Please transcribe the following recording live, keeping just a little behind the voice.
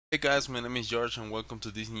Hey guys, my name is George and welcome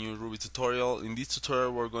to this new Ruby tutorial. In this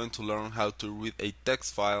tutorial we're going to learn how to read a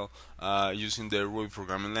text file using the Ruby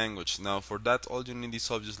programming language. Now for that all you need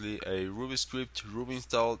is obviously a Ruby script, Ruby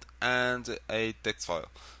installed, and a text file.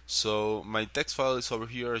 So my text file is over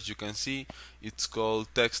here. As you can see, it's called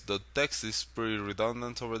text.txt. It's pretty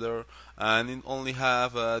redundant over there, and it only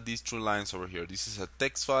have these 3 lines over here. This is a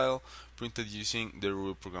text file printed using the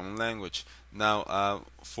Ruby programming language. Now,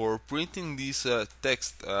 for printing this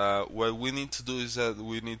text, what we need to do is that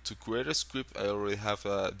we need to create a script. I already have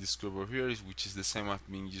this script over here, which is the same I've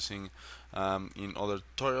been using in other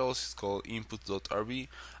tutorials. It's called input.rb.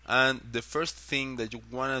 And the first thing that you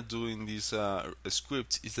want to do in this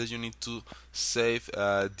script is that you need to save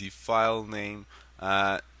the file name,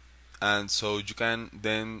 and so you can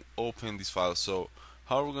then open this file. So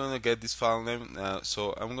how are we going to get this file name?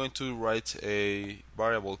 So I'm going to write a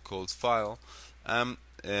variable called file.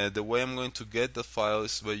 The way I'm going to get the file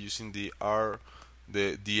is by using the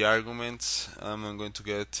arguments. I'm going to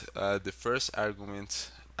get the first argument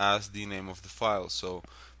as the name of the file. So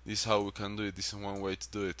this is how we can do it. This is one way to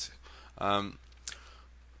do it.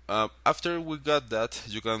 After we got that,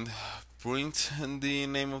 you can print the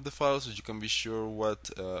name of the file, so you can be sure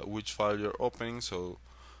which file you're opening. So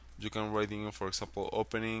you can write in, for example,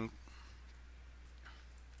 opening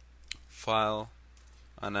file,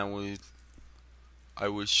 and I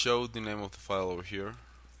will show the name of the file over here.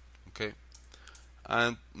 Okay,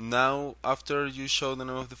 and now after you show the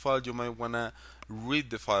name of the file, you might wanna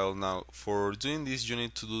read the file. Now for doing this, you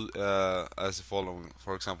need to do as the following.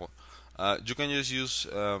 For example, you can just use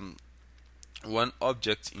one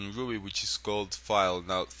object in Ruby which is called file.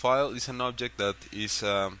 Now file is an object that is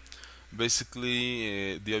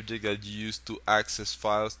basically the object that you use to access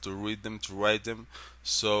files, to read them, to write them.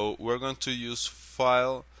 So we're going to use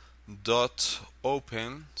file dot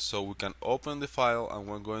open, so we can open the file, and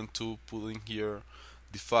we're going to put in here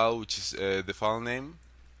the file, which is the file name.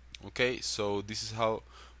 Okay, so this is how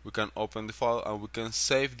we can open the file, and we can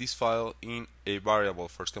save this file in a variable.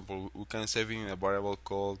 For example, we can save it in a variable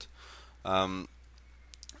called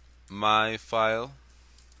my file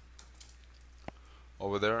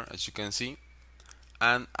over there, as you can see.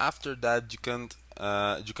 And after that, you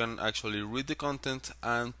can actually read the content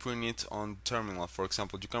and print it on terminal. For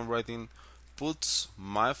example, you can write in puts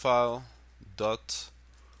my file dot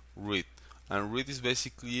read, and read is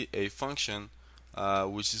basically a function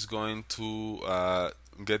which is going to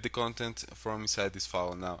get the content from inside this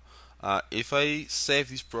file. Now if I save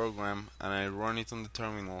this program and I run it on the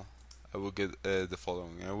terminal, I will get the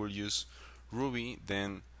following. I will use Ruby,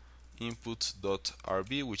 then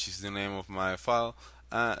input.rb, which is the name of my file,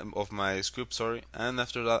 of my script, sorry, and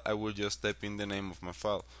after that I will just type in the name of my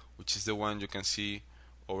file, which is the one you can see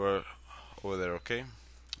over there, okay,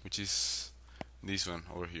 which is this one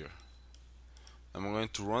over here. I'm going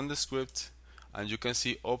to run the script, and you can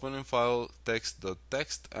see opening file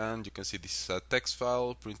text.txt, and you can see this is a text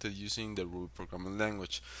file printed using the Ruby programming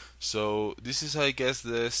language. So this is, I guess,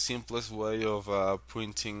 the simplest way of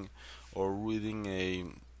printing or reading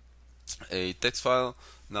a text file.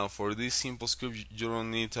 Now for this simple script, you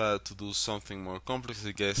don't need to do something more complex.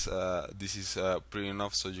 I guess this is pretty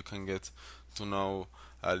enough, so you can get to know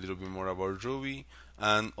a little bit more about Ruby.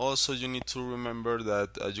 And also you need to remember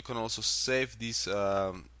that you can also save this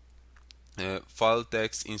file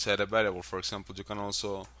text inside a variable. For example, you can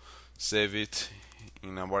also save it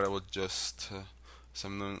in a variable, just as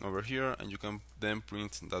I'm doing over here, and you can then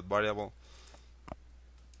print that variable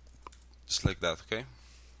just like that, okay?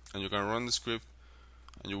 And you can run the script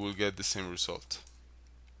and you will get the same result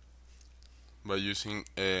by using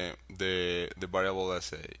the variable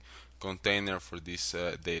as a container for this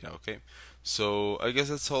data, okay? So I guess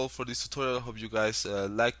that's all for this tutorial. I hope you guys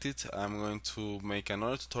liked it. I'm going to make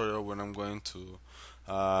another tutorial when I'm going to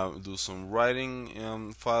do some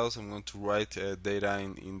writing files. I'm going to write data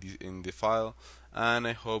in the file, and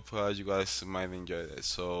I hope you guys might enjoy it.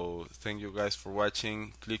 So thank you guys for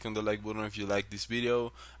watching. Click on the like button if you like this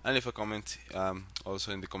video, and leave a comment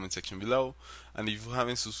also in the comment section below. And if you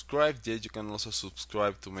haven't subscribed yet, you can also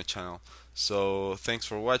subscribe to my channel. So thanks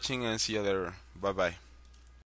for watching, and see you later. Bye bye.